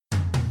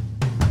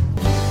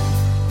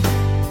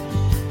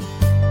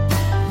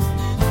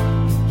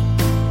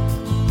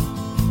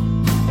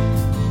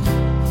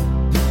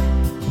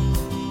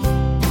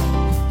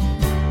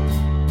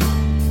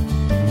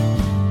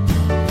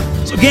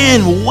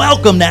Again,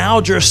 welcome to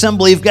Alger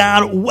Assembly of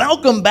God.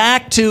 Welcome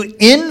back to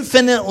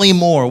Infinitely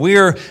More. We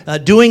are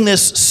doing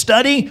this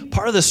study,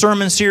 part of the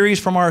sermon series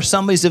from our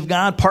Assemblies of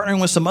God, partnering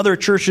with some other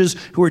churches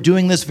who are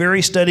doing this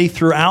very study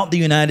throughout the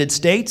United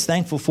States.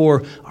 Thankful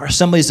for our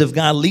Assemblies of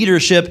God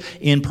leadership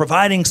in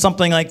providing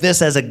something like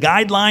this as a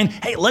guideline.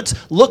 Hey, let's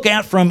look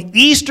at from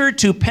Easter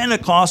to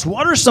Pentecost,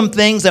 what are some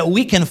things that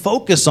we can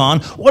focus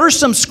on? What are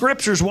some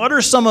scriptures? What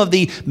are some of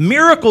the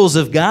miracles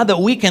of God that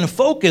we can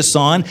focus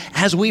on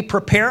as we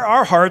prepare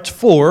our hearts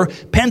for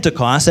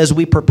Pentecost, as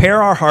we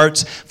prepare our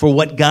hearts for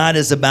what God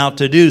is about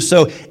to do?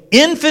 So,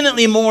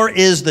 Infinitely More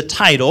is the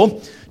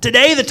title.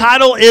 Today, the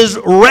title is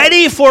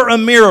Ready for a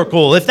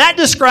Miracle. If that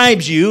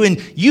describes you, and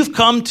you've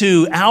come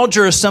to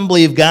Alger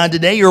Assembly of God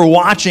today, you're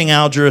watching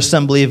Alger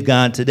Assembly of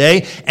God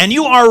today, and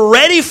you are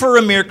ready for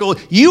a miracle,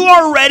 you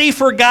are ready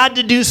for God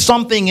to do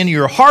something in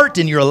your heart,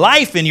 in your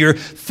life, in your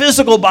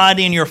physical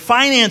body, in your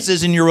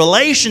finances, in your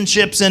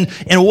relationships, and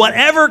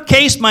whatever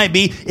case might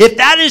be, if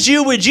that is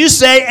you, would you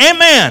say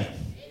amen? Amen.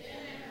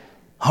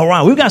 All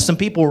right, we've got some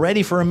people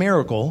ready for a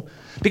miracle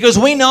because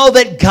we know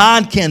that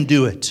God can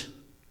do it.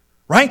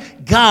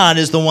 Right? God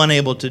is the one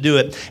able to do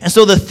it. And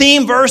so the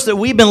theme verse that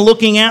we've been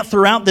looking at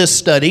throughout this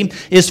study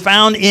is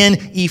found in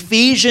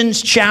Ephesians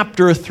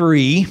chapter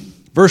 3,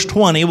 verse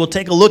 20. We'll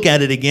take a look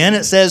at it again.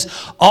 It says,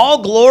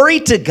 "All glory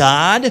to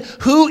God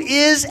who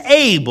is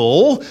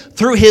able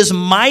through his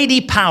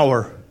mighty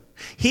power."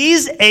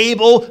 He's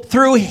able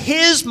through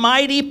his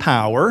mighty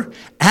power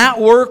at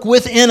work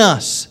within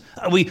us.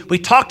 We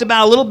talked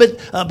about a little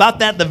bit about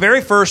that the very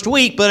first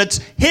week, but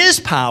it's his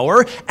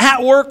power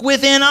at work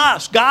within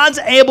us. God's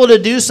able to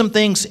do some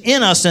things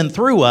in us and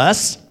through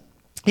us,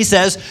 he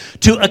says,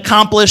 to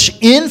accomplish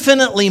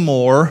infinitely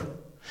more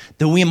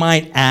than we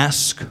might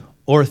ask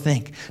or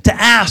think. To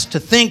ask, to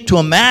think, to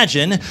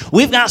imagine,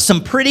 we've got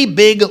some pretty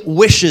big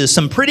wishes,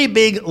 some pretty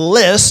big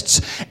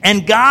lists,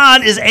 and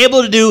God is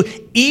able to do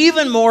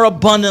even more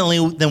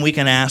abundantly than we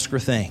can ask or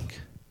think.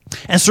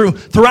 And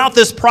throughout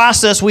this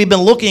process, we've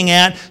been looking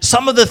at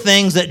some of the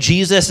things that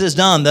Jesus has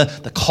done,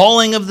 the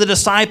calling of the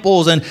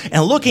disciples, and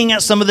looking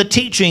at some of the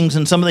teachings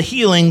and some of the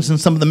healings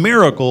and some of the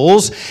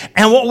miracles.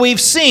 And what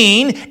we've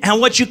seen and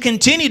what you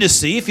continue to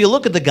see, if you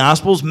look at the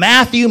Gospels,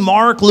 Matthew,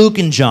 Mark, Luke,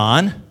 and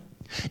John,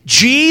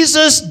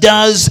 Jesus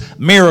does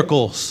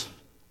miracles.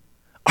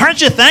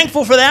 Aren't you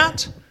thankful for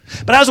that?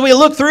 But as we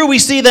look through, we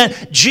see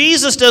that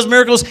Jesus does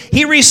miracles.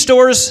 He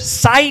restores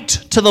sight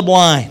to the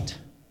blind.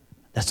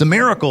 That's a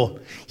miracle.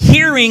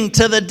 Hearing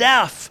to the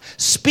deaf,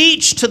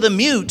 speech to the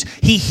mute.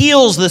 He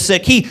heals the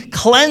sick. He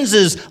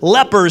cleanses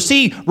lepers.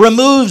 He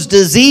removes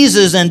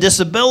diseases and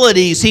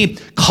disabilities. He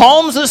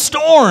calms the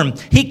storm.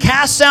 He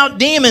casts out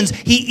demons.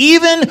 He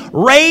even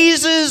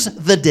raises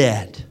the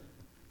dead.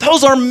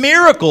 Those are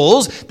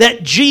miracles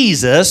that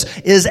Jesus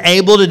is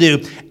able to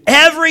do.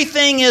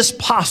 Everything is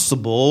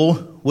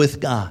possible with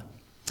God.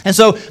 And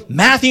so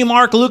Matthew,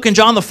 Mark, Luke, and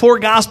John, the four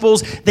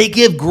Gospels, they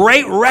give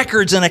great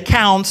records and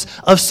accounts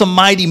of some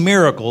mighty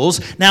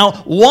miracles. Now,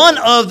 one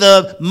of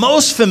the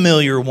most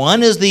familiar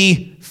one is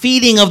the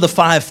feeding of the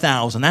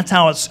 5,000. That's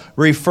how it's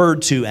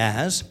referred to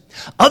as.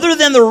 Other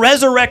than the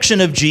resurrection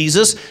of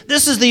Jesus,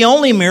 this is the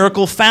only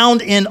miracle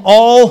found in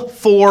all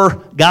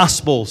four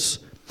Gospels.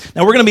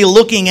 Now, we're going to be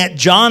looking at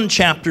John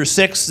chapter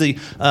 6,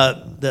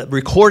 the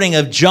recording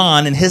of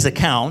John and his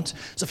account.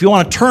 So if you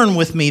want to turn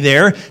with me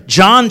there,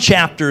 John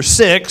chapter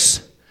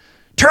 6.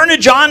 Turn to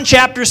John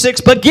chapter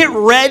 6, but get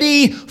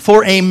ready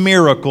for a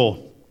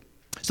miracle.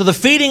 So the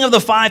feeding of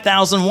the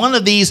 5,000, one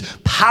of these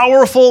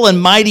powerful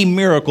and mighty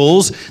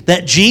miracles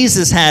that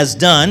Jesus has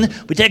done.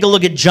 We take a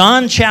look at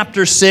John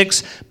chapter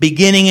 6,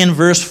 beginning in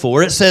verse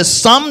 4. It says,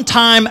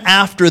 "Sometime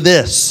after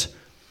this."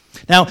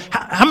 Now,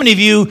 how many of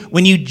you,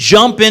 when you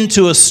jump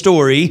into a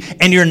story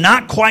and you're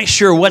not quite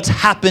sure what's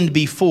happened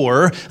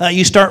before,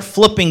 you start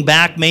flipping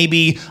back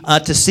maybe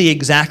to see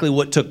exactly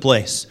what took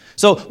place?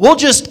 So we'll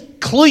just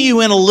clue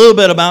you in a little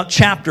bit about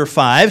chapter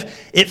 5.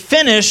 It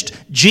finished,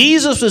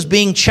 Jesus was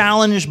being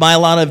challenged by a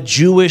lot of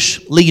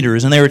Jewish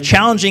leaders, and they were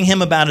challenging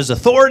him about his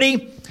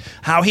authority,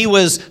 how he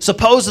was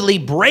supposedly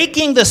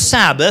breaking the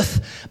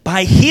Sabbath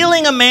by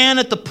healing a man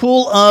at the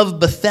pool of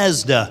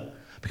Bethesda.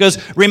 Because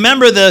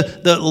remember,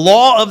 the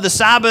law of the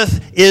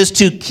Sabbath is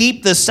to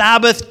keep the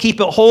Sabbath,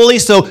 keep it holy,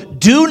 so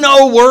do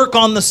no work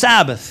on the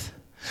Sabbath.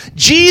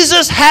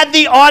 Jesus had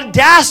the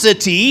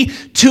audacity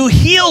to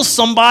heal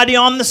somebody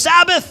on the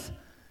Sabbath.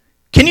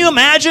 Can you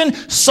imagine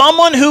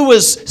someone who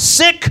was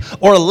sick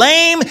or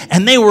lame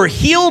and they were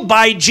healed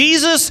by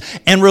Jesus,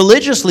 and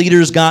religious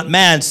leaders got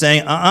mad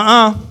saying,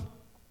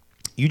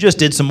 you just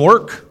did some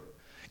work.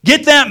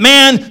 Get that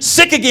man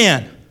sick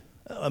again.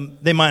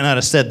 They might not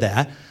have said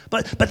that.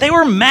 But they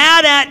were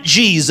mad at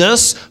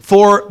Jesus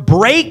for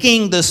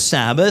breaking the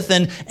Sabbath,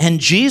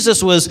 and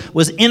Jesus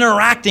was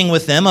interacting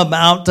with them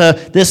about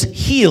this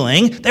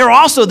healing. They were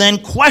also then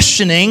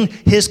questioning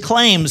his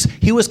claims.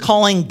 He was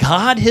calling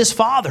God his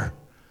Father.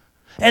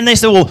 And they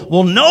said,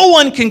 well, no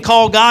one can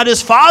call God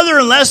his Father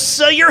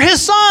unless you're his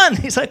son.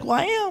 He's like, well,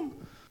 I am.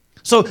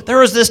 So there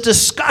was this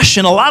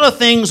discussion, a lot of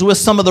things with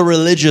some of the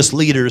religious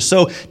leaders.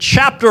 So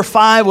chapter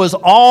 5 was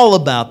all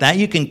about that.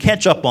 You can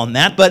catch up on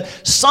that. But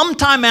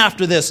sometime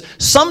after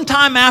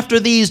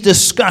these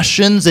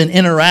discussions and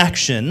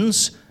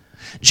interactions,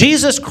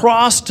 Jesus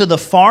crossed to the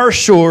far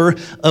shore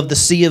of the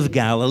Sea of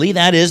Galilee,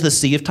 that is the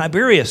Sea of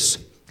Tiberias.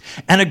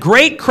 And a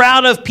great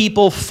crowd of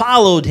people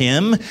followed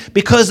him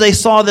because they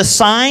saw the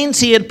signs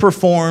he had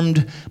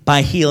performed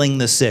by healing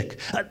the sick.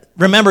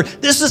 Remember,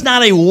 this is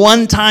not a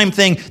one-time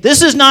thing.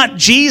 This is not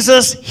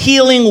Jesus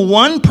healing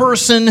one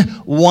person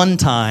one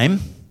time.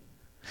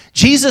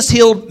 Jesus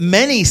healed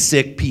many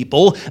sick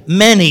people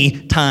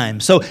many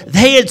times. So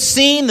they had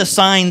seen the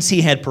signs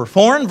he had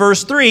performed.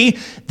 Verse 3,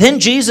 then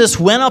Jesus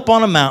went up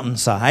on a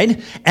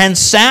mountainside and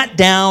sat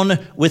down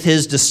with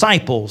his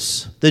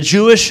disciples. The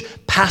Jewish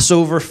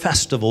Passover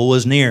festival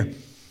was near.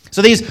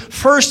 So these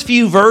first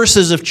few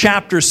verses of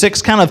chapter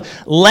 6 kind of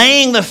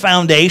laying the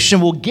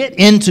foundation. We'll get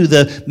into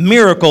the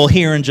miracle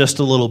here in just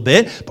a little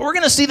bit, but we're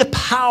going to see the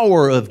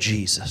power of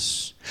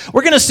Jesus.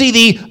 We're going to see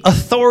the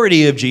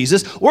authority of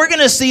Jesus. We're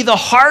going to see the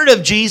heart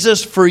of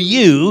Jesus for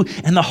you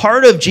and the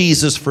heart of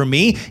Jesus for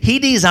me. He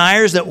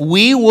desires that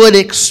we would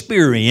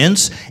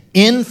experience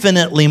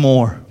infinitely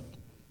more.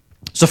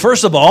 So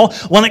first of all,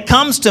 when it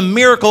comes to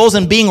miracles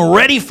and being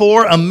ready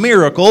for a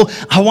miracle,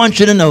 I want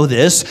you to know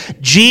this.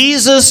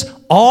 Jesus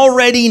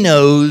already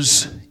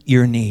knows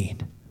your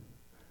need.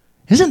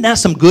 Isn't that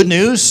some good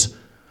news?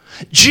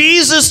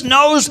 Jesus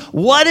knows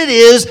what it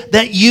is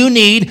that you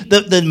need,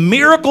 the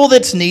miracle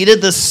that's needed,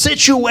 the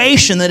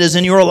situation that is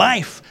in your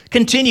life.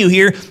 Continue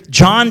here,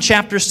 John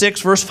chapter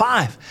 6, verse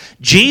 5.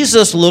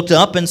 Jesus looked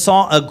up and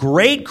saw a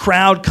great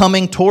crowd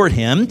coming toward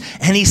him,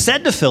 and he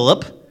said to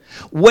Philip,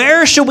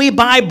 where shall we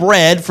buy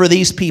bread for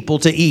these people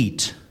to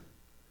eat?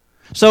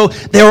 So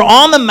they were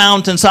on the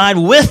mountainside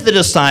with the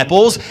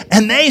disciples,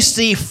 and they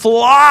see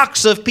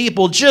flocks of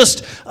people,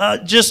 just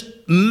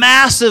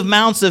massive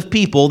amounts of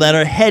people that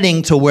are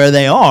heading to where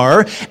they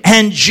are.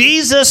 And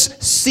Jesus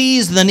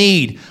sees the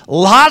need.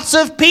 Lots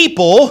of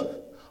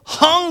people,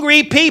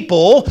 hungry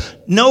people,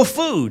 no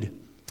food.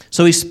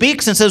 So he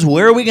speaks and says,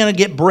 where are we going to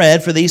get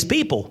bread for these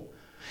people?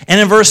 And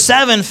in verse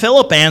 7,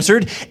 Philip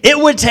answered, it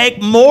would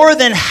take more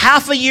than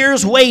half a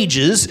year's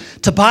wages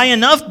to buy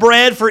enough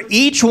bread for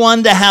each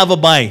one to have a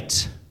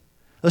bite.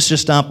 Let's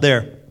just stop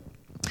there.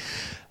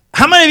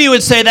 How many of you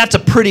would say that's a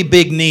pretty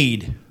big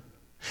need?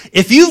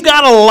 If you've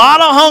got a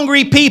lot of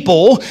hungry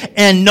people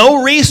and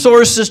no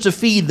resources to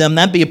feed them,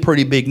 that'd be a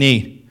pretty big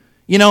need.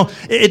 You know,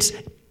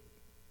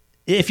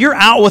 if you're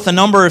out with a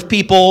number of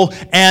people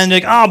and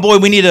like, oh boy,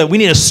 we need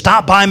to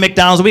stop by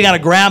McDonald's, we got to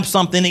grab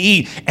something to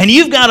eat, and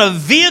you've got a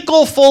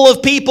vehicle full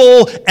of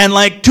people and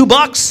like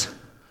 $2,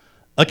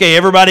 okay,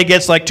 everybody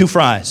gets like 2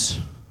 fries.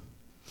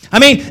 I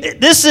mean,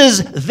 this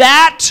is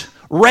that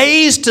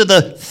raised to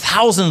the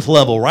 1,000th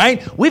level,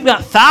 right? We've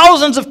got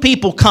thousands of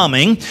people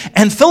coming,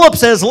 and Philip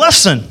says,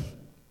 listen,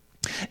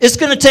 it's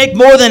going to take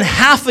more than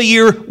half a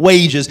year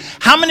wages.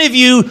 How many of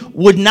you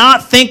would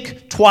not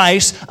think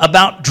twice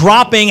about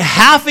dropping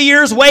half a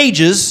year's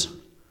wages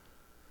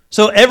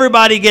so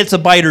everybody gets a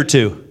bite or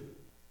two?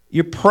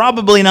 You're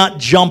probably not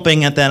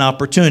jumping at that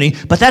opportunity,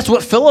 but that's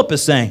what Philip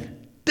is saying.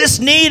 This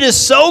need is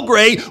so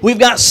great. We've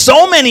got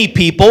so many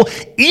people.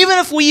 Even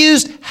if we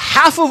used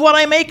half of what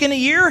I make in a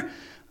year,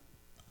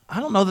 I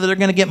don't know that they're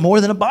going to get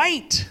more than a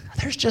bite.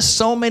 There's just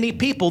so many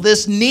people.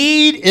 This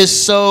need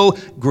is so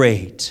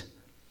great.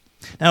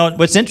 Now,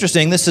 what's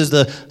interesting, this is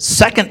the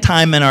second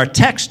time in our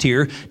text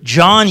here,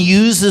 John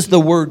uses the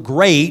word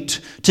great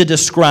to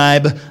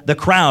describe the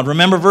crowd.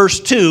 Remember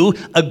verse 2,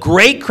 a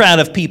great crowd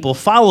of people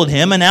followed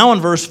him. And now in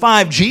verse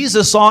 5,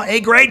 Jesus saw a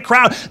great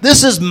crowd.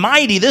 This is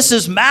mighty. This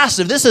is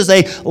massive. This is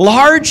a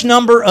large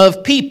number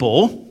of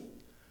people.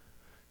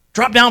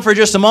 Drop down for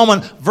just a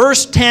moment.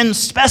 Verse 10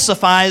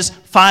 specifies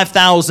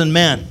 5,000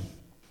 men.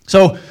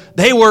 So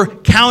they were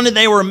counted,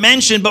 they were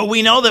mentioned, but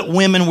we know that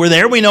women were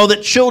there. We know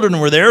that children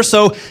were there.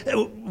 So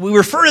we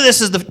refer to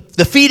this as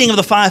the feeding of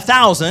the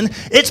 5,000.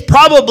 It's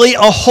probably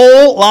a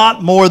whole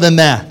lot more than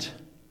that.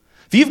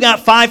 If you've got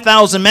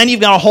 5,000 men,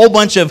 you've got a whole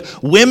bunch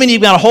of women,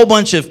 you've got a whole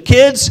bunch of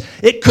kids,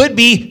 it could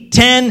be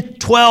 10,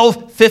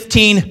 12,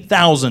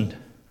 15,000.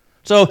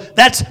 So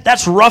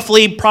that's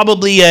roughly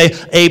probably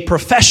a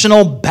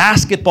professional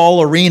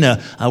basketball arena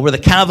where the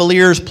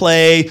Cavaliers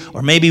play,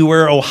 or maybe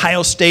where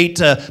Ohio State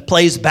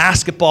plays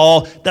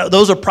basketball.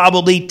 Those are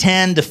probably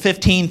 10 to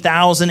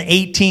 15,000,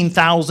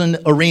 18,000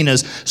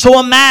 arenas. So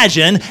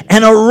imagine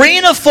an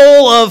arena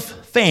full of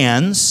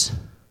fans,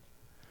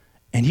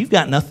 and you've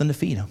got nothing to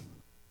feed them.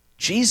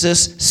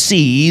 Jesus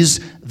sees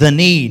the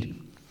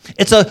need.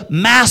 It's a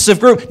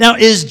massive group. Now,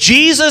 is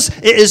Jesus,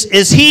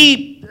 is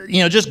he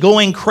just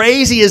going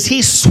crazy? Is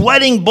he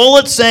sweating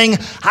bullets saying,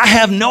 I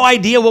have no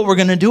idea what we're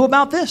going to do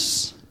about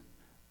this?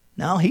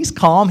 No, he's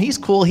calm, he's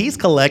cool, he's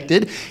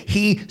collected.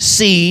 He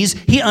sees,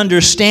 he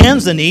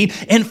understands the need.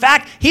 In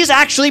fact, he's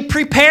actually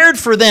prepared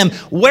for them.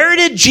 Where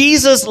did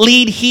Jesus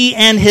lead he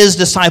and his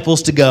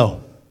disciples to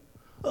go?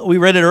 We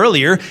read it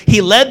earlier.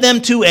 He led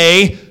them to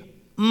a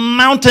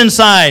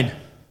mountainside.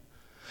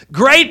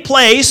 Great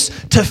place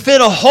to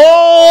fit a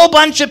whole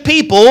bunch of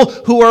people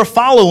who are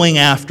following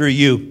after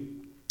you.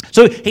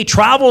 So he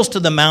travels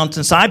to the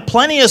mountainside,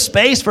 plenty of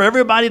space for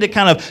everybody to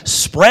kind of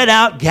spread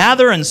out,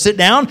 gather, and sit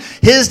down.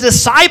 His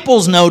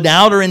disciples, no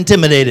doubt, are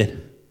intimidated.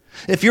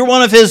 If you're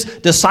one of his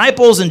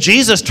disciples and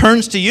Jesus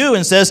turns to you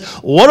and says,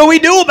 "What do we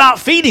do about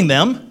feeding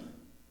them?"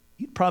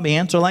 you'd probably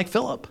answer like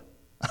Philip.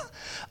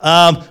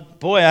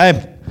 Boy,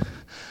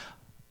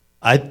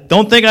 I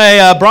don't think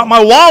I brought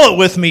my wallet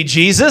with me,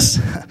 Jesus.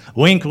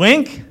 Wink,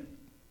 wink.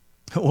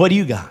 What do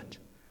you got?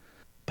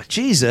 But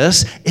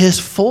Jesus is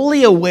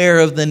fully aware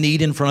of the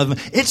need in front of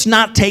him. It's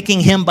not taking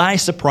him by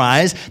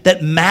surprise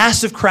that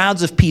massive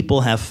crowds of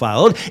people have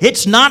followed.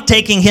 It's not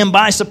taking him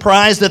by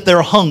surprise that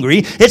they're hungry.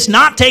 It's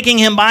not taking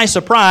him by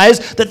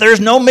surprise that there's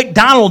no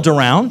McDonald's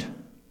around.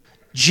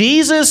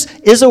 Jesus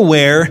is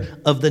aware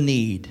of the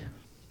need.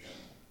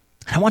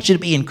 I want you to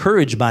be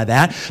encouraged by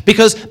that,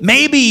 because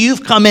maybe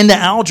you've come into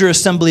Alger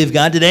Assembly of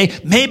God today.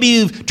 Maybe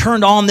you've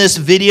turned on this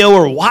video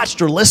or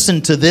watched or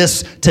listened to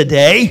this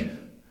today,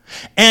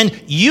 and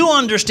you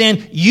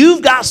understand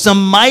you've got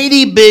some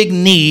mighty big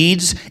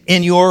needs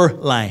in your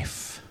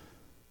life.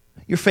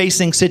 You're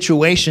facing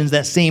situations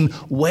that seem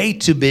way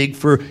too big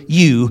for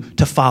you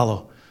to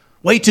follow,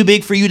 way too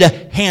big for you to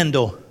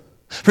handle.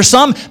 For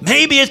some,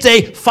 maybe it's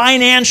a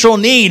financial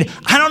need.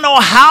 I don't know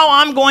how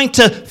I'm going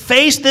to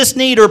face this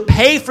need or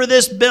pay for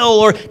this bill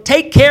or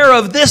take care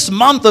of this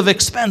month of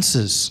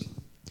expenses.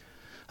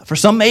 For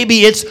some,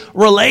 maybe it's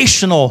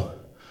relational,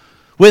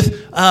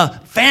 with a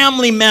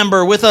family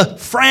member, with a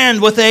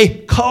friend, with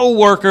a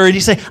coworker. And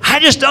you say, I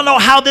just don't know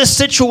how this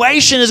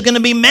situation is going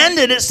to be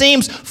mended. It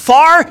seems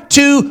far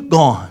too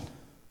gone.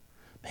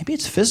 Maybe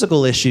it's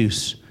physical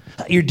issues.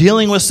 You're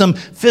dealing with some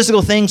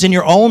physical things in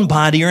your own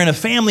body. You're in a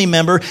family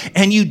member,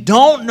 and you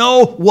don't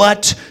know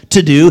what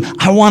to do.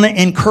 I want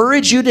to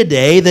encourage you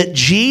today that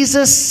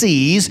Jesus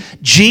sees,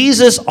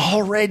 Jesus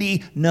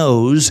already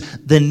knows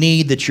the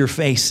need that you're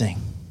facing.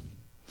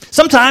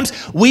 Sometimes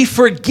we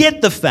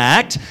forget the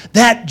fact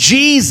that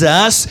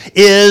Jesus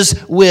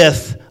is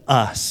with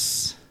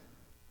us.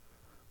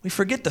 We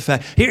forget the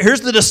fact.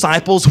 Here's the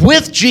disciples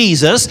with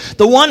Jesus,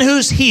 the one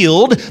who's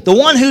healed, the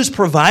one who's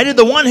provided,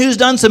 the one who's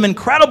done some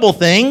incredible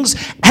things,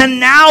 and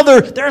now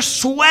they're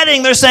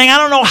sweating. They're saying, I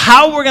don't know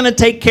how we're going to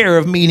take care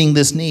of meeting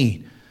this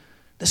need.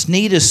 This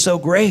need is so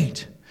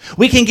great.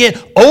 We can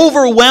get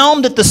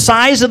overwhelmed at the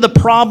size of the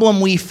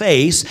problem we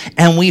face,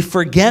 and we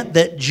forget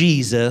that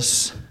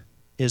Jesus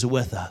is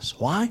with us.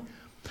 Why?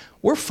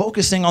 We're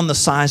focusing on the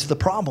size of the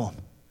problem.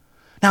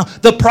 Now,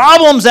 the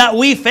problems that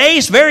we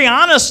face, very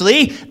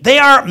honestly, they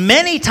are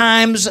many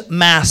times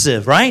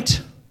massive, right?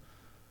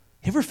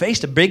 You ever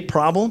faced a big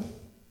problem?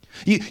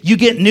 You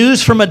get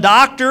news from a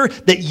doctor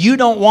that you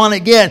don't want to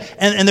get,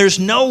 and there's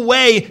no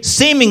way,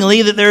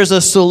 seemingly, that there's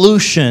a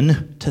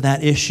solution to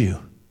that issue.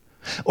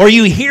 Or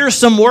you hear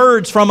some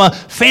words from a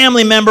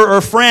family member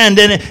or friend,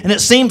 and it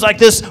seems like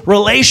this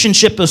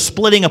relationship is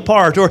splitting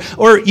apart.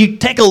 Or you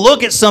take a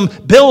look at some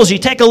bills, you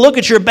take a look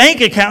at your bank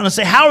account and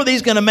say, how are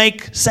these going to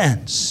make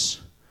sense?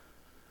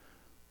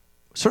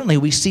 Certainly,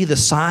 we see the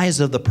size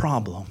of the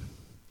problem.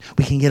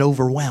 We can get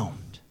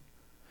overwhelmed.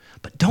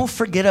 But don't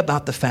forget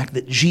about the fact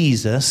that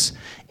Jesus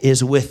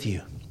is with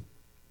you.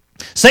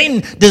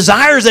 Satan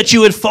desires that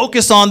you would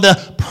focus on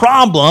the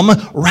problem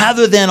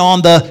rather than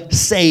on the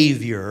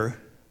Savior.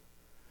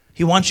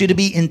 He wants you to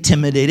be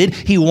intimidated.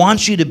 He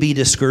wants you to be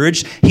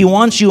discouraged. He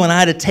wants you and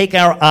I to take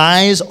our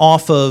eyes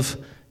off of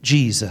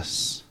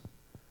Jesus.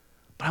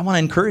 But I want to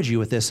encourage you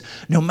with this.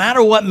 No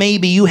matter what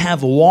maybe you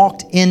have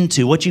walked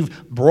into, what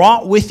you've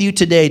brought with you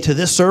today to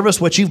this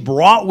service, what you've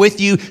brought with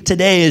you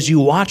today as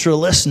you watch or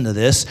listen to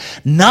this,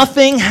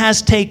 nothing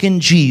has taken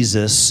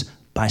Jesus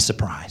by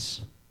surprise.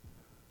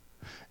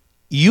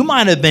 You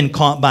might have been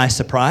caught by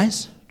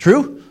surprise.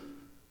 True?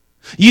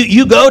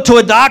 You go to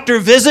a doctor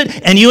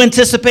visit and you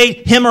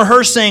anticipate him or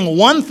her saying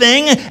one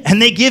thing,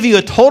 and they give you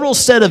a total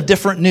set of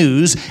different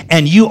news,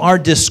 and you are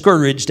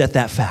discouraged at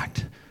that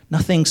fact.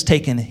 Nothing's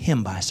taken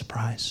him by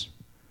surprise.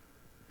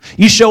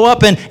 You show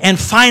up and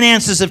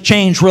finances have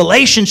changed,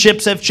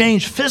 relationships have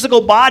changed,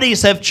 physical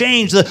bodies have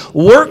changed, the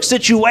work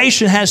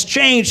situation has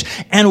changed,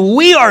 and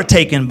we are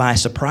taken by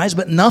surprise,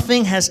 but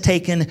nothing has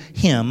taken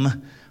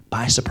him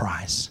by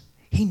surprise.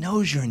 He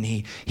knows your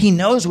need. He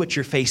knows what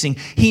you're facing.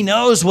 He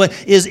knows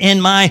what is in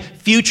my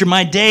future,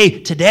 my day,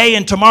 today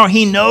and tomorrow.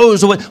 He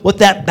knows what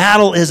that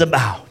battle is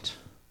about.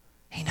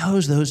 He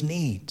knows those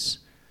needs.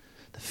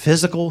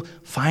 Physical,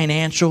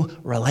 financial,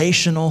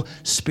 relational,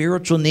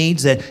 spiritual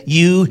needs that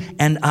you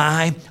and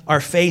I are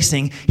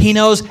facing. He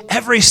knows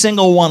every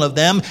single one of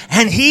them,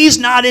 and he's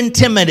not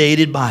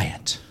intimidated by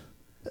it.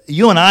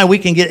 You and I, we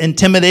can get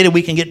intimidated,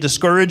 we can get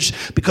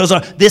discouraged because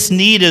this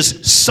need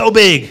is so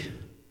big.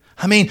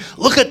 I mean,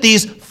 look at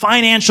these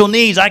financial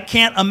needs. I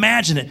can't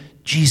imagine it.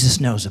 Jesus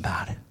knows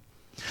about it.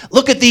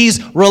 Look at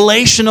these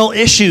relational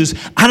issues.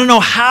 I don't know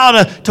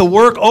how to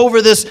work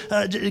over this,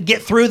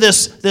 get through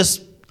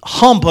this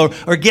hump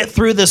or get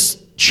through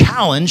this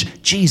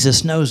challenge.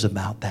 Jesus knows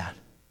about that.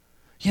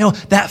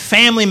 That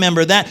family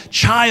member, that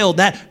child,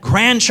 that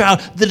grandchild,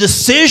 the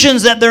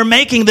decisions that they're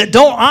making that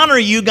don't honor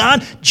you,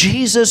 God,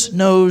 Jesus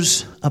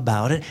knows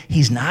about it.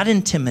 He's not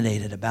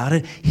intimidated about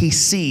it. He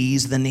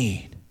sees the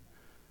need.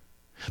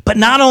 But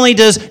not only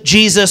does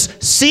Jesus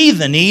see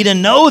the need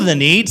and know the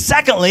need,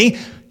 secondly,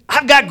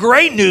 I've got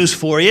great news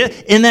for you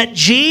in that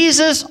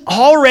Jesus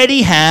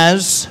already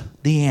has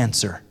the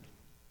answer.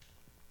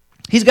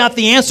 He's got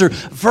the answer.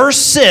 Verse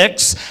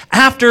 6,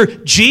 after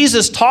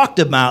Jesus talked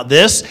about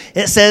this,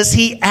 it says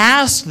he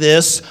asked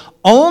this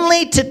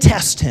only to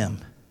test him,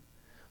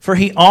 for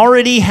he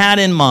already had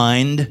in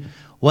mind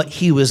what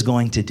he was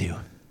going to do.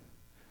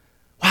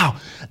 Wow,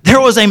 there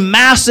was a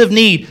massive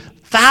need.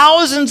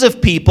 Thousands of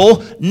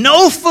people,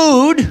 no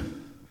food.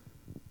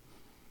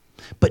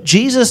 But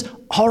Jesus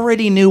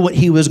already knew what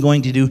he was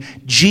going to do.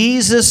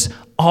 Jesus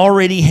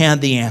already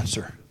had the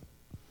answer.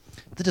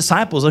 The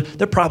disciples,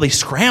 they're probably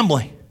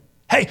scrambling.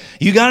 Hey,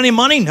 you got any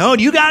money? No.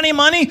 Do you got any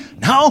money?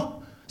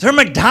 No. Is there a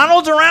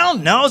McDonald's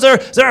around? No. Is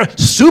there a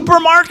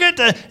supermarket?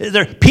 Is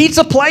there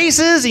pizza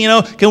places?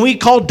 Can we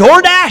call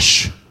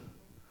DoorDash?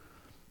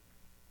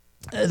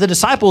 The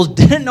disciples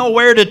didn't know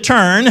where to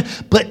turn,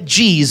 but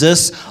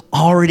Jesus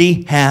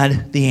already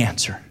had the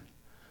answer.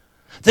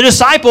 The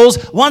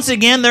disciples, once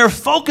again, they're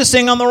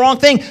focusing on the wrong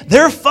thing.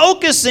 They're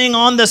focusing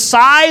on the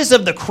size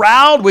of the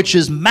crowd, which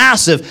is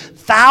massive,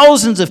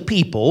 thousands of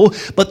people,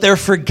 but they're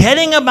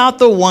forgetting about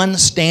the one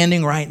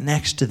standing right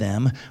next to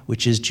them,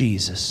 which is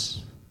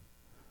Jesus.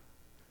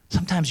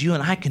 Sometimes you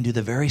and I can do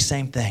the very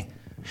same thing.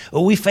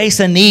 We face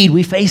a need,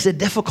 we face a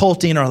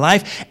difficulty in our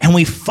life, and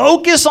we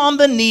focus on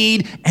the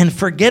need and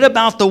forget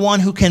about the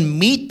one who can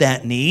meet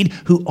that need,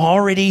 who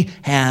already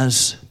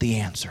has the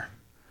answer.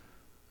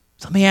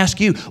 So let me ask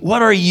you,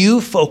 what are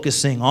you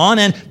focusing on?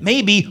 And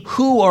maybe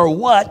who or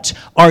what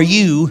are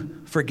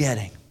you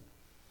forgetting?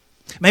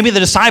 Maybe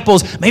the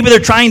disciples, maybe they're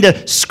trying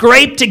to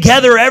scrape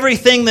together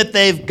everything that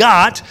they've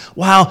got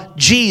while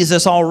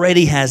Jesus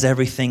already has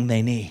everything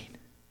they need.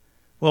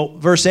 Well,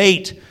 verse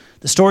 8,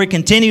 the story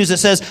continues. It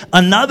says,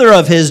 another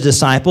of his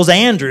disciples,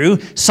 Andrew,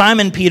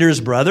 Simon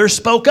Peter's brother,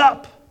 spoke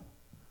up.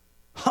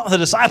 The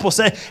disciples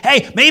say,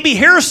 hey, maybe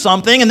here's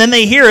something. And then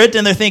they hear it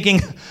and they're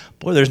thinking,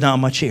 boy, there's not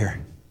much here.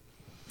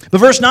 But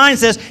verse 9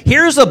 says,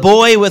 here's a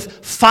boy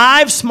with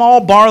 5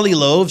 small barley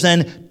loaves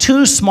and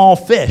 2 small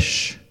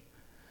fish.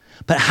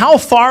 But how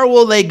far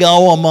will they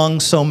go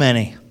among so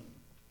many?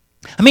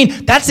 I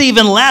mean, that's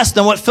even less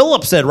than what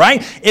Philip said,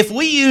 right? If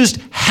we used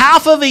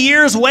half of a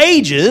year's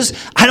wages,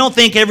 I don't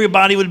think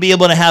everybody would be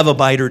able to have a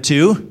bite or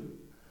two.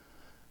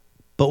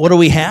 But what do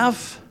we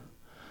have?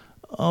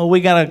 Oh,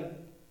 we got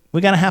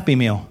a Happy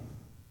Meal.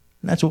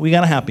 That's what we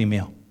got, a Happy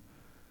Meal.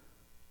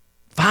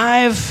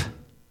 5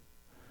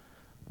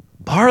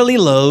 barley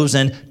loaves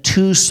and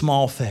 2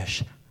 small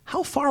fish.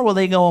 How far will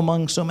they go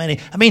among so many?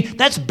 I mean,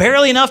 that's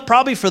barely enough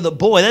probably for the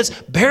boy. That's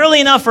barely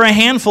enough for a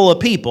handful of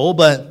people,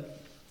 but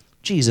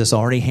Jesus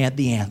already had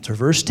the answer.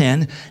 Verse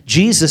 10,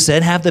 Jesus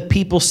said, have the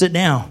people sit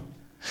down.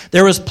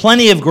 There was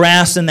plenty of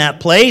grass in that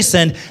place,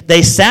 and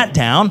they sat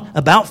down.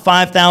 About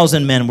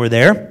 5,000 men were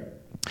there.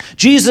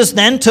 Jesus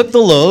then took the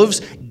loaves,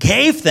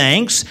 gave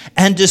thanks,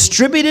 and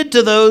distributed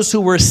to those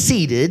who were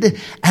seated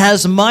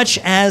as much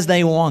as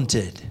they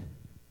wanted.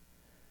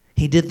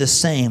 He did the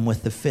same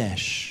with the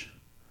fish.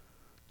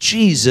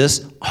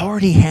 Jesus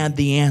already had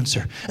the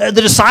answer. The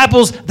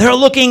disciples, they're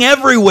looking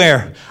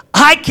everywhere.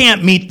 I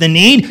can't meet the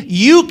need.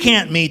 You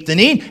can't meet the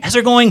need. As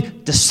they're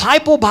going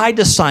disciple by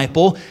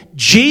disciple,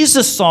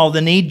 Jesus saw the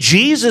need.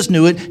 Jesus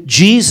knew it.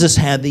 Jesus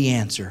had the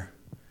answer.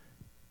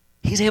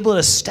 He's able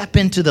to step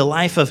into the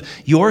life of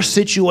your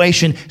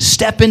situation,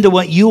 step into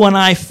what you and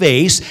I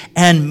face,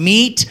 and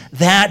meet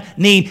that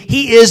need.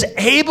 He is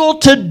able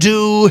to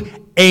do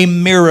a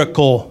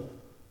miracle.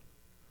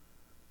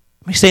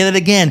 Let me say that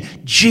again.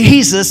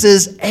 Jesus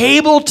is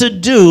able to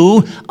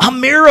do a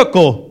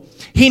miracle.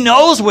 He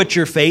knows what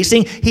you're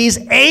facing. He's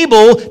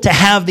able to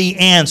have the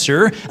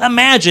answer.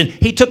 Imagine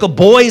he took a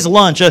boy's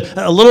lunch,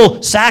 a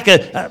little sack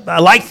of, I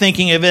like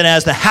thinking of it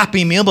as the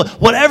Happy Meal, but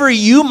whatever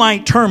you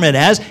might term it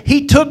as,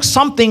 he took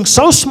something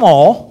so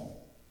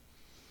small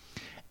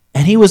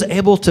and he was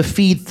able to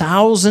feed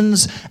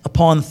thousands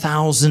upon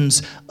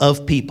thousands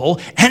of people.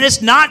 And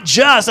it's not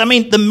just,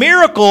 the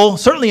miracle,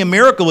 certainly a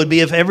miracle would be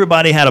if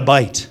everybody had a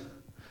bite.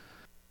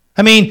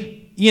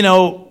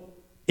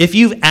 If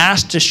you've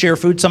asked to share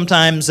food,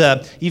 sometimes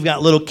you've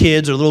got little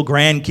kids or little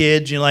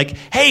grandkids, you're like,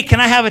 hey, can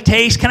I have a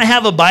taste? Can I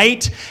have a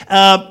bite?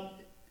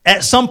 At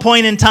some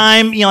point in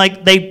time,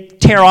 they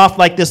tear off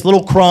like this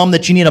little crumb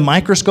that you need a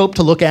microscope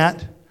to look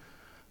at,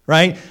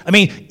 right?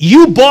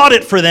 You bought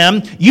it for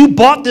them. You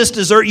bought this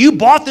dessert. You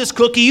bought this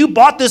cookie. You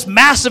bought this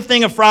massive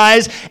thing of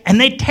fries, and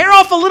they tear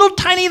off a little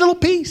tiny little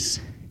piece.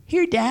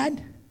 Here,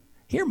 Dad.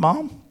 Here,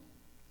 Mom.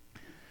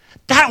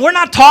 We're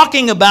not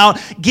talking about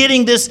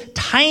getting this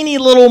tiny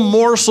little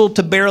morsel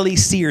to barely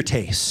see or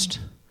taste.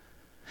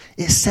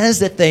 It says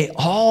that they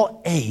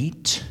all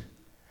ate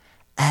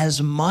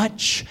as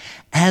much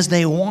as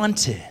they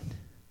wanted.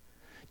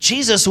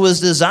 Jesus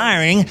was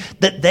desiring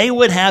that they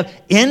would have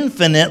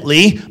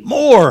infinitely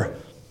more.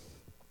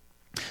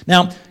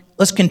 Now,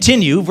 let's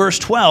continue. Verse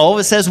 12,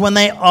 it says, when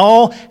they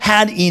all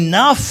had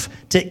enough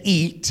to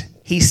eat,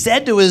 he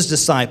said to his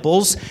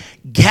disciples,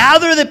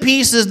 gather the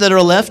pieces that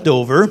are left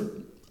over,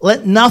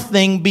 let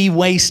nothing be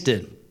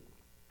wasted.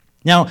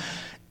 Now,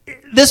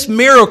 this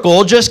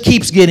miracle just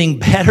keeps getting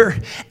better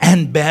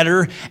and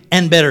better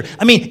and better.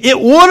 I mean, it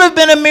would have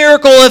been a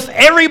miracle if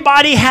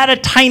everybody had a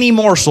tiny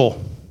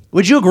morsel.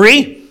 Would you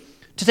agree?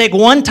 To take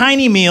one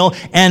tiny meal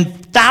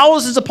and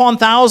thousands upon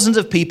thousands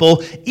of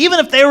people, even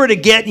if they were to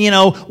get,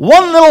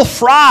 one little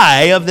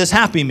fry of this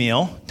Happy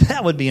Meal,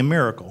 that would be a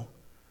miracle.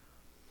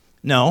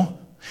 No.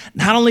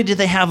 Not only did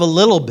they have a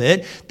little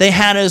bit, they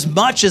had as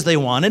much as they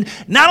wanted.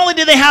 Not only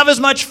did they have as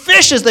much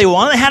fish as they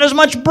wanted, they had as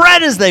much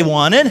bread as they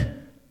wanted.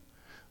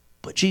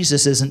 But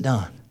Jesus isn't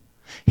done.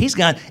 He's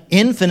got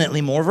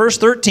infinitely more. Verse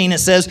 13, it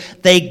says,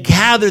 they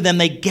gathered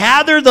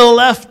the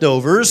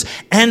leftovers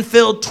and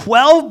filled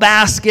 12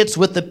 baskets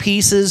with the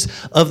pieces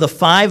of the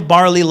 5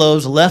 barley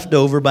loaves left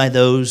over by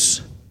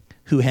those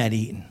who had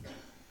eaten.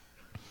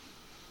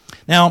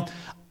 Now,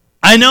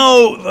 I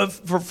know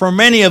for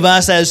many of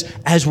us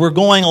as we're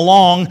going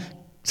along,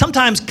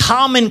 sometimes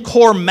Common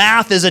Core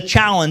math is a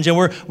challenge, and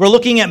we're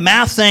looking at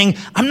math saying,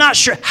 I'm not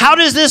sure, how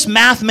does this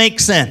math make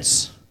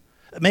sense?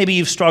 Maybe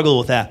you've struggled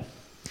with that.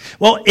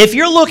 Well, if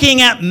you're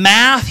looking at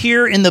math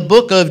here in the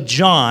book of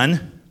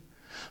John,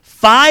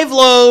 5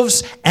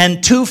 loaves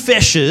and 2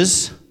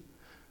 fishes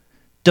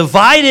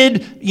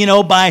divided,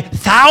 by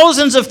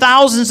thousands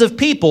of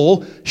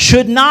people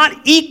should not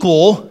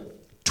equal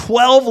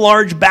 12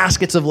 large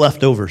baskets of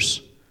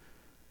leftovers.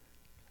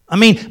 I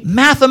mean,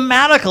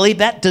 mathematically,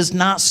 that does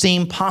not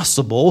seem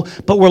possible,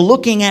 but we're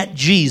looking at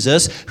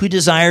Jesus, who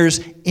desires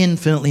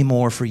infinitely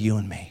more for you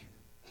and me.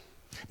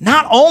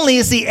 Not only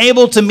is he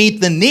able to meet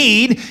the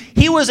need,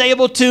 he was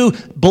able to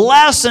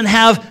bless and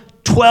have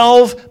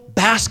 12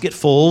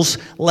 basketfuls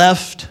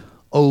left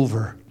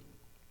over.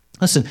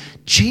 Listen,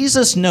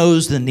 Jesus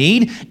knows the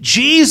need.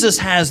 Jesus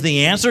has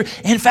the answer.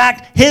 In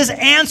fact, his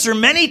answer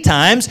many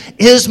times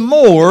is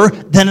more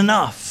than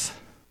enough.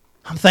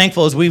 I'm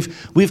thankful as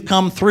we've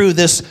come through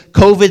this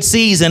COVID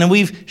season and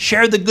we've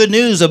shared the good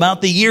news about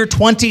the year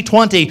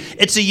 2020.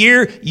 It's a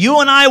year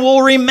you and I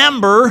will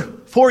remember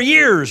for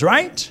years,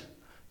 right?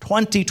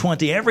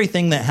 2020,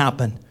 everything that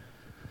happened.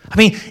 I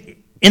mean,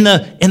 in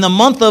the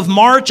month of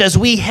March, as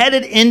we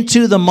headed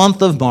into the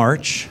month of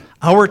March,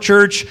 our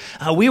church,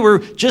 we were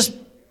just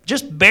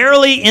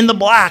barely in the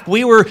black.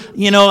 We were,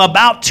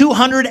 about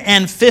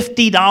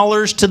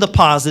 $250 to the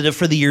positive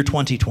for the year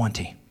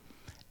 2020.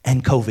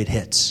 And COVID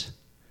hits.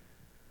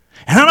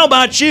 And I don't know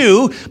about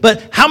you,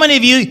 but how many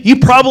of you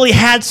probably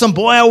had some,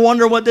 boy, I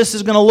wonder what this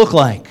is going to look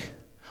like.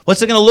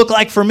 What's it going to look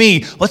like for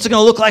me? What's it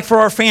going to look like for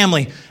our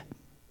family?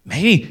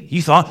 Maybe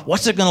you thought,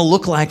 what's it going to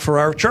look like for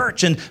our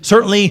church? And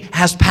certainly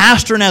as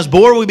pastor and as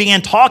board, we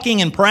began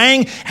talking and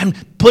praying and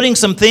putting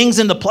some things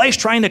into place,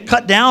 trying to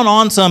cut down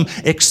on some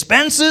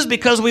expenses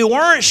because we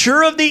weren't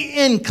sure of the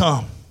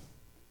income.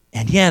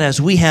 And yet, as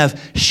we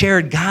have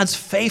shared God's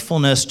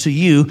faithfulness to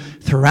you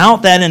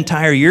throughout that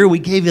entire year, we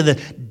gave you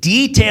the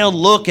detailed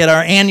look at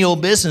our annual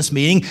business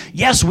meeting.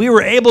 Yes, we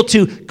were able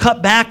to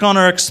cut back on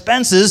our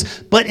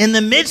expenses, but in the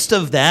midst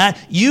of that,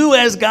 you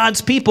as God's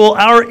people,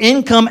 our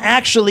income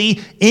actually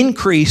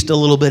increased a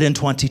little bit in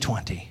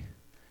 2020.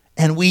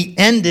 And we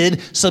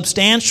ended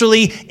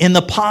substantially in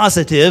the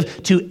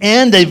positive to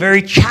end a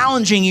very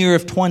challenging year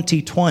of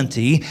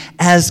 2020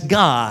 as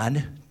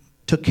God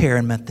took care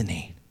and met the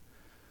need.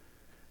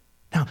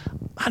 Now,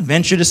 I'd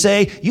venture to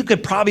say you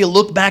could probably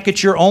look back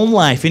at your own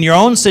life, in your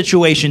own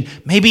situation,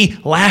 maybe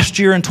last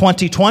year in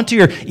 2020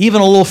 or even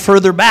a little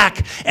further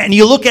back, and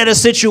you look at a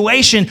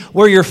situation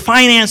where your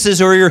finances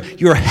or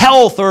your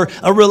health or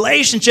a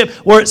relationship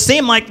where it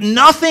seemed like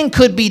nothing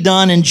could be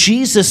done, and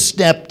Jesus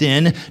stepped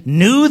in,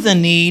 knew the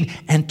need,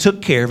 and took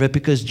care of it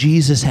because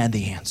Jesus had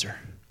the answer.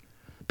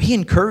 Be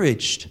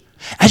encouraged.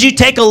 As you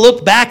take a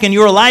look back in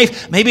your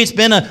life, maybe it's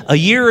been a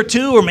year or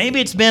two, or maybe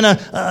it's been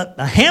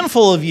a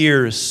handful of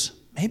years,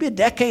 maybe a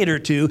decade or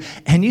two,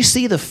 and you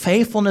see the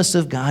faithfulness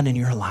of God in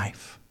your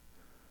life.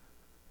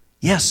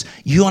 Yes,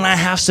 you and I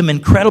have some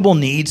incredible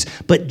needs,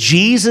 but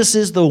Jesus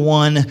is the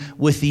one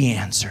with the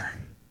answer.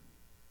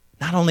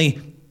 Not only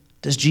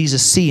does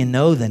Jesus see and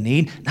know the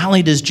need, not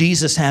only does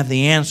Jesus have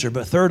the answer,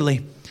 but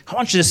thirdly, I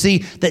want you to see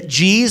that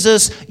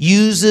Jesus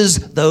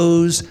uses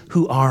those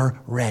who are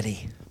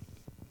ready.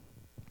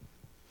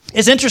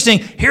 It's interesting.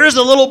 Here's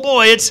a little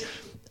boy.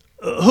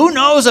 Who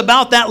knows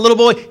about that little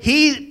boy?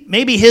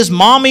 Maybe his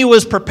mommy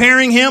was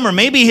preparing him, or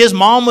maybe his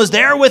mom was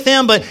there with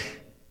him, but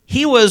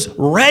he was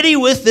ready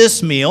with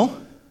this meal,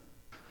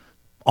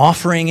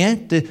 offering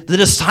it. The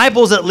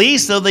disciples, at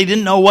least, though they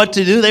didn't know what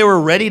to do, they were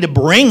ready to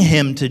bring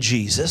him to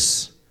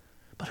Jesus.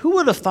 But who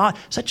would have thought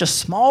such a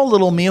small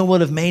little meal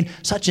would have made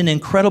such an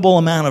incredible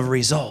amount of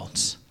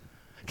results?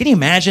 Can you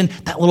imagine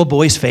that little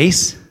boy's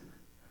face?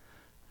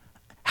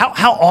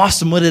 How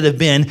awesome would it have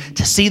been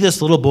to see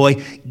this little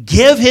boy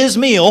give his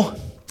meal?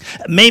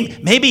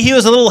 Maybe he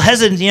was a little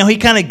hesitant. He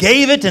kind of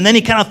gave it, and then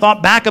he kind of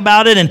thought back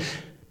about it, and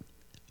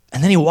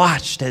then he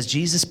watched as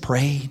Jesus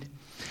prayed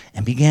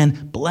and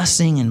began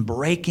blessing and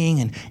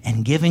breaking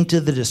and giving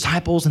to the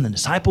disciples, and the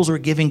disciples were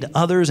giving to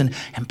others. And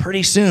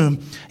pretty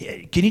soon,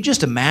 can you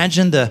just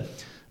imagine the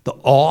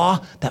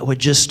awe that would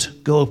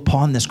just go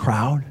upon this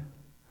crowd?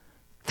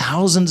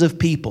 Thousands of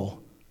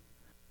people,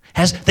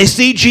 as they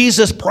see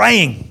Jesus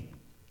praying.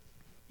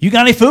 You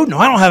got any food? No,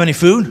 I don't have any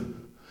food.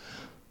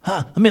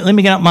 Let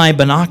me get out my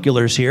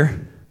binoculars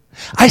here.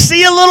 I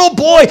see a little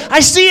boy.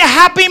 I see a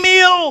Happy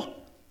Meal.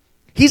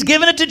 He's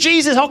giving it to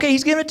Jesus. Okay,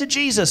 he's giving it to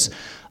Jesus.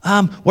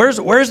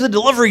 Where's the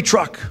delivery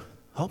truck?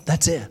 Oh,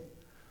 that's it.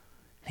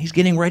 He's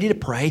getting ready to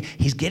pray.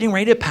 He's getting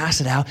ready to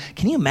pass it out.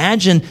 Can you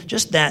imagine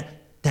just that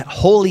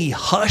holy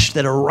hush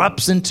that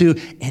erupts into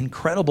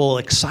incredible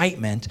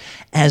excitement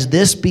as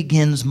this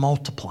begins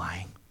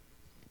multiplying?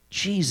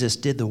 Jesus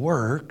did the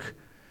work,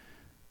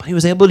 but he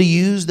was able to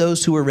use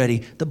those who were ready.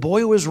 The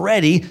boy was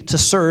ready to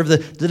serve.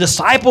 The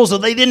disciples,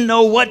 they didn't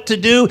know what to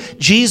do.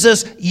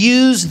 Jesus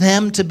used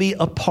them to be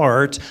a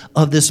part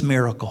of this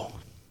miracle.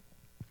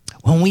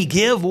 When we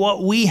give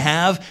what we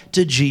have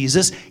to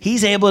Jesus,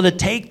 he's able to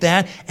take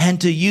that and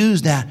to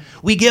use that.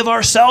 We give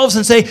ourselves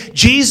and say,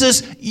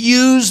 Jesus,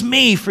 use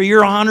me for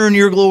your honor and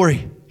your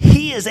glory.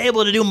 He is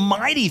able to do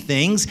mighty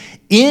things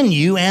in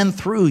you and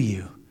through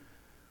you.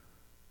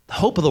 The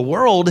hope of the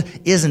world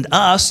isn't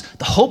us.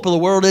 The hope of the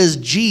world is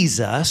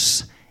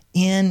Jesus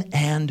in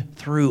and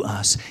through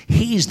us.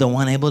 He's the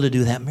one able to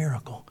do that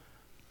miracle.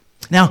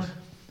 Now,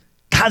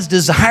 God's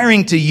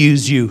desiring to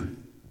use you.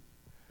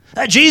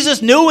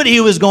 Jesus knew what he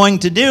was going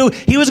to do.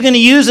 He was going to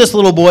use this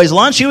little boy's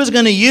lunch. He was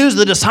going to use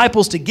the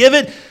disciples to give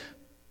it.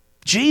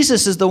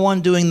 Jesus is the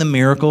one doing the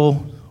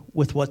miracle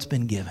with what's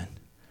been given.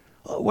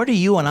 What are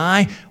you and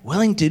I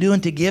willing to do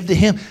and to give to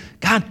him?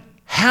 God,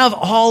 have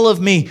all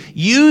of me.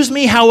 Use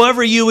me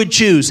however you would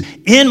choose.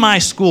 In my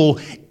school,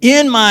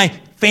 in my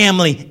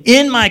family,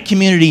 in my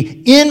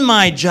community, in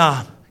my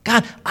job.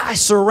 God, I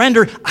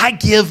surrender. I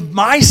give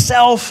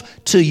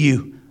myself to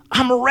you.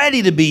 I'm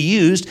ready to be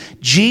used.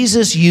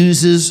 Jesus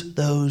uses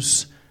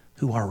those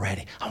who are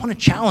ready. I want to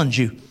challenge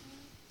you.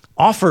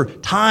 Offer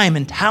time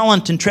and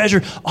talent and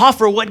treasure.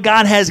 Offer what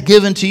God has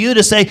given to you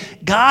to say,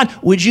 God,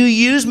 would you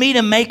use me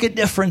to make a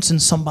difference in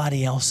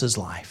somebody else's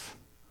life?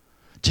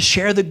 To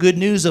share the good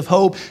news of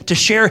hope, to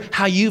share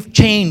how you've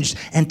changed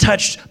and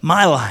touched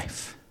my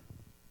life.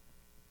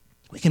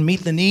 We can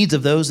meet the needs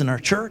of those in our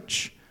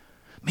church,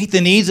 meet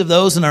the needs of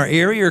those in our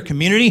area or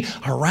community,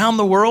 around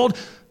the world,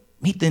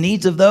 meet the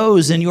needs of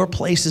those in your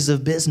places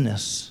of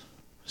business,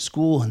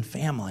 school, and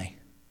family.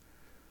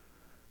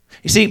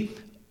 You see,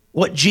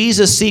 what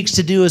Jesus seeks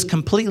to do is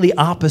completely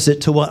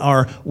opposite to what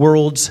our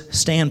world's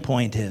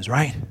standpoint is,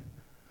 right?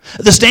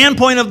 The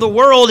standpoint of the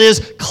world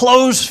is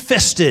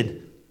closed-fisted.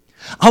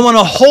 I want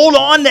to hold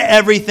on to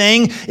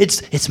everything.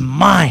 It's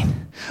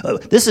mine.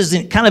 This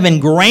is kind of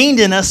ingrained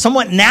in us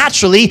somewhat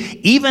naturally,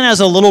 even as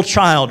a little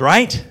child,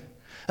 right?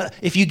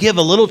 If you give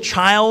a little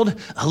child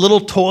a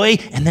little toy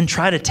and then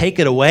try to take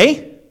it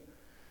away,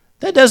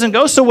 that doesn't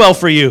go so well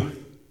for you.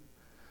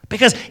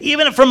 Because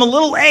even from a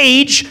little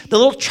age, the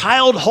little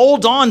child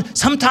holds on.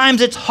 Sometimes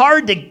it's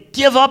hard to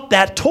give up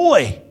that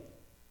toy.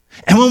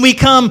 And when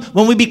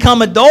we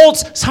become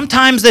adults,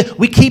 sometimes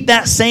we keep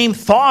that same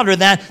thought or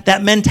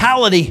that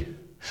mentality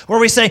where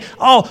we say,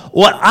 oh,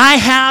 what I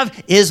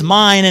have is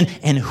mine,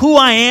 and who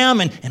I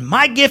am and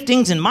my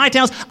giftings and my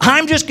talents,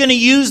 I'm just going to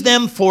use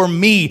them for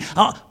me.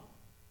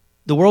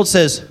 The world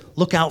says,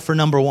 look out for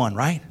number one,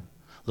 right?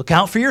 Look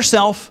out for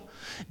yourself.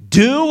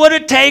 Do what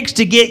it takes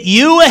to get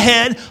you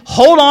ahead.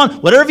 Hold on.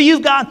 Whatever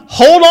you've got,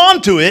 hold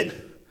on to it.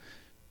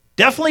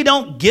 Definitely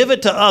don't give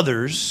it to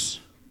others.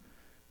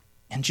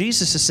 And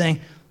Jesus is saying,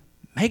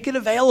 make it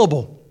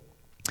available.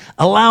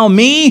 Allow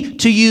me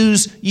to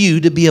use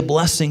you to be a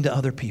blessing to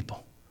other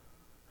people.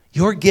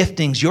 Your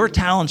giftings, your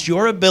talents,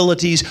 your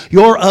abilities,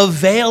 your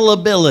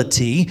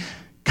availability,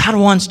 God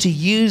wants to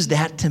use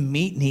that to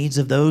meet needs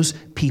of those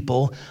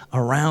people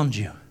around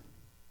you.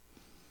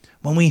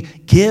 When we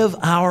give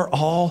our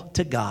all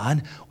to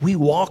God, we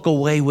walk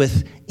away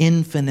with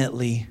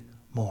infinitely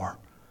more.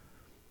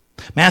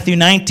 Matthew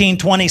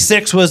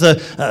 19:26 was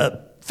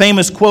a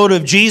famous quote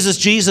of Jesus.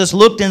 Jesus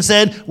looked and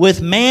said,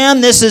 with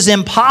man this is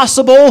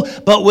impossible,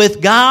 but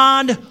with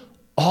God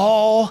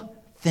all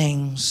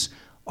things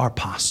are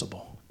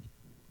possible.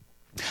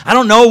 I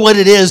don't know what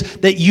it is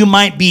that you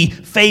might be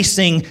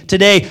facing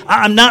today.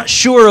 I'm not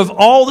sure of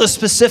all the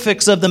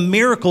specifics of the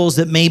miracles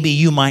that maybe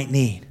you might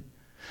need.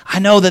 I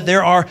know that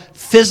there are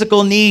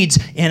physical needs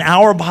in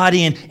our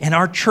body and in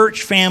our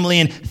church family,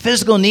 and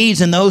physical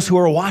needs in those who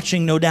are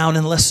watching, no doubt,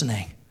 and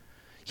listening.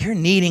 You're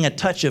needing a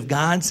touch of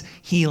God's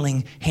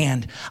healing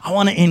hand. I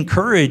want to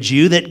encourage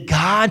you that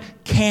God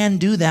can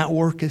do that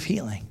work of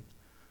healing.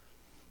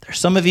 There's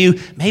some of you,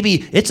 maybe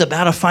it's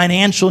about a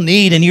financial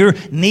need and you're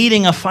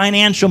needing a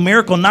financial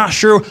miracle, not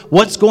sure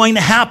what's going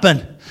to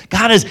happen.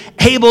 God is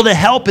able to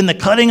help in the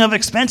cutting of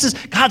expenses.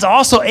 God's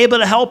also able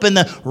to help in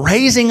the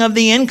raising of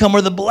the income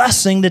or the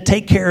blessing to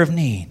take care of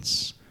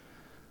needs.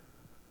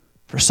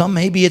 For some,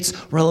 maybe it's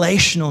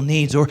relational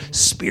needs or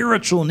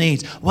spiritual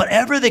needs.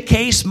 Whatever the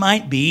case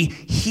might be,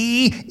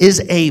 He is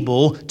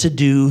able to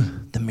do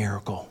the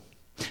miracle.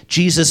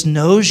 Jesus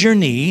knows your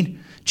need.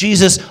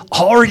 Jesus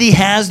already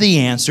has the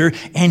answer,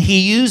 and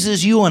He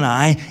uses you and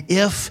I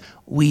if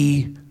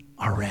we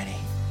are ready.